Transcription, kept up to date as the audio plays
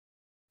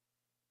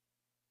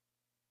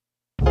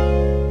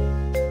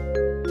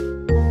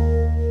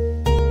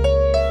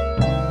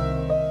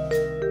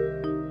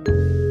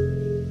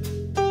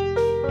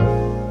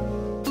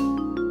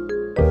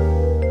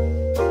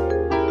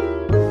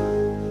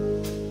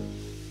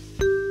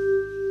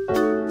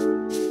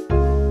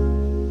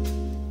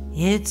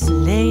It's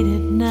late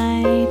at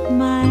night,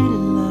 my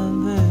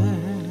lover,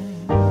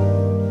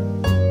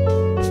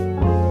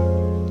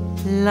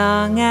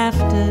 long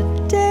after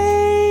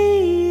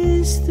day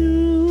is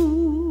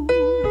through,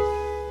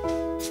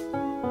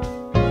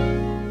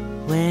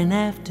 when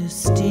after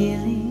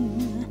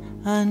stealing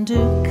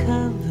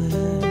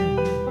undercover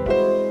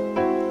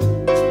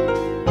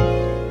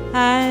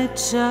I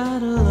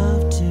toddle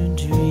off to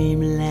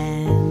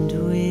Dreamland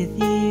with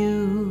you.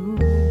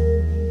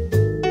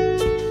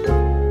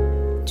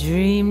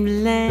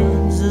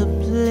 Dreamland's a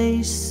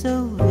place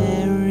so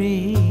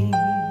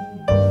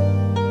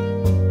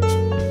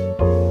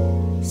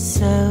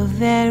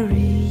very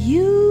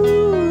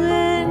you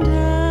and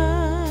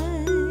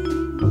I.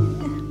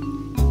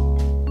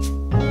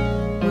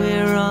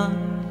 We're on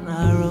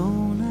our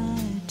own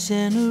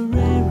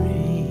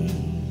itinerary.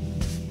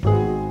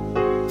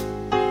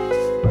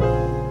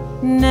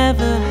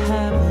 Never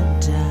have a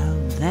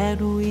doubt that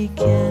we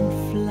can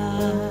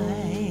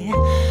fly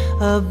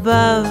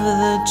above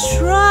the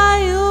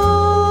trials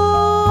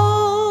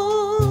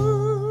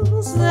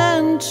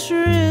and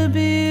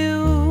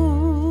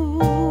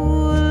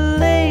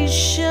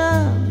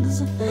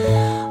tribulations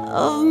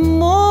of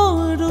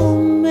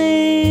mortal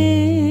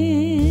man,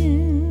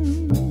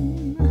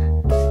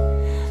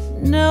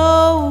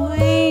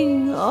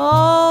 knowing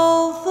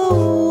all the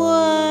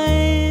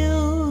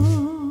while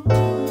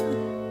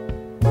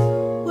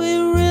we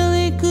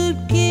really could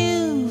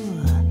give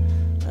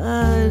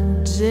a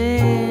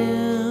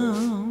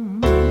damn.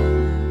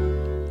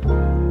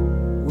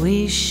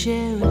 We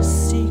share a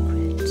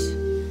secret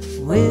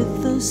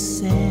with the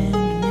Sandman.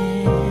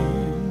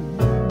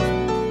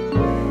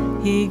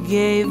 He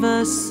gave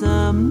us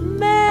a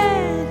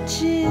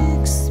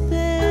magic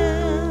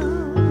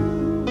spell.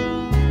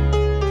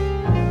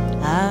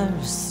 Our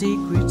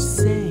secret's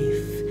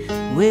safe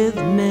with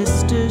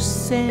Mr.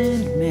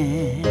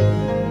 Sandman.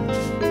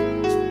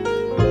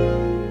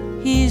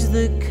 He's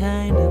the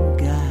kind of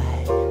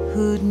guy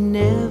who'd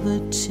never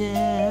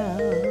tell.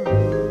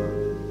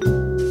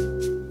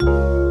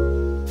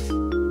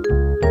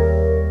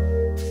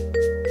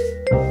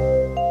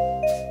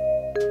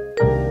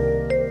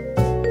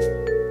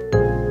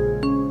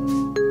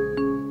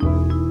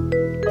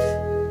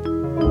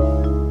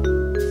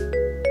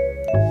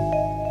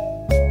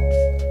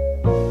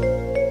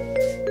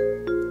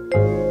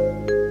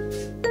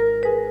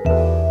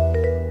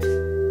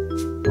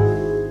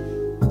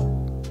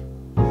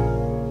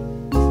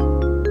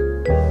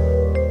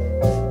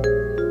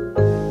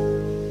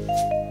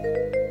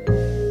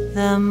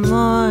 The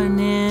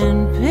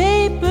morning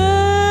paper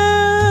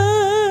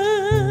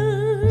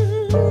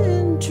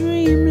in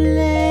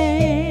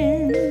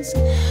Dreamland's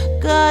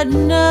got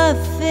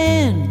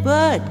nothing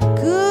but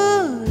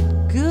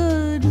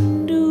good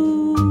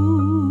news.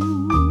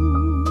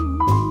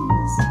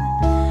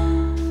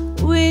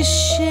 We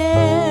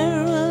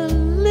share a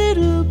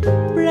little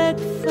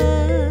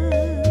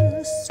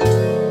breakfast,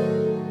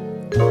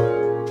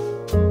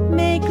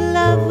 make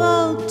love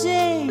all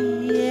day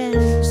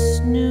and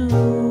snooze.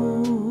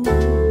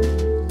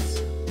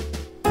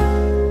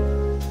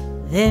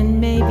 Then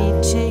maybe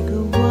take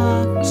a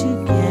walk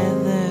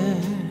together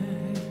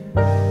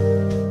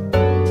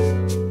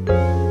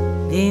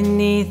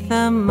beneath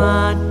a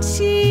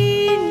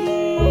martini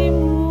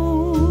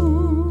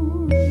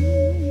moon.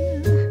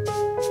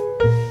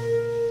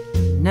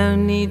 No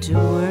need to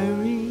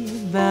worry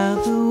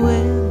about the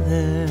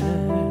weather.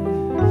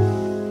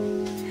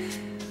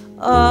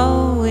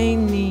 All we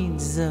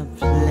need's a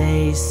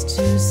place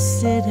to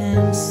sit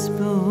and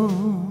spoon.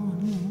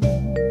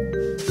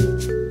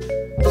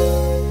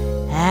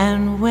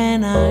 And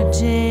when our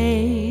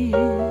days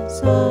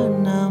are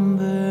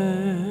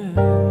numbered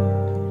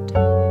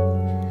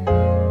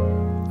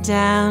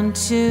down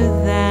to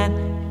that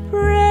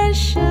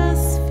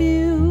precious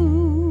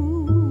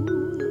few,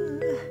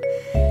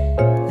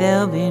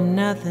 there'll be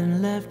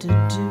nothing left to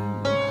do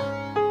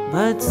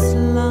but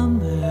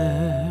slumber.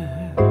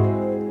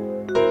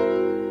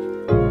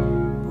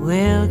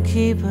 We'll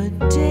keep a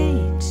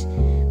date,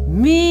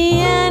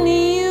 me and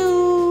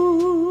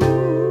you,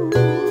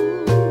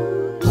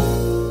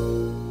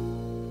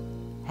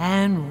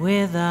 and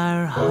with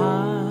our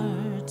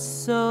hearts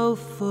so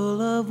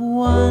full of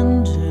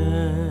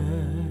wonder,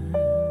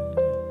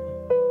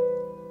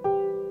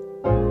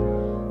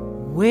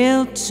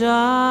 we'll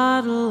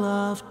toddle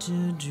off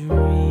to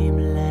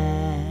Dreamland,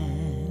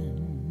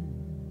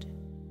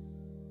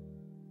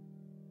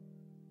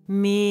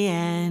 me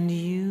and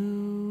you.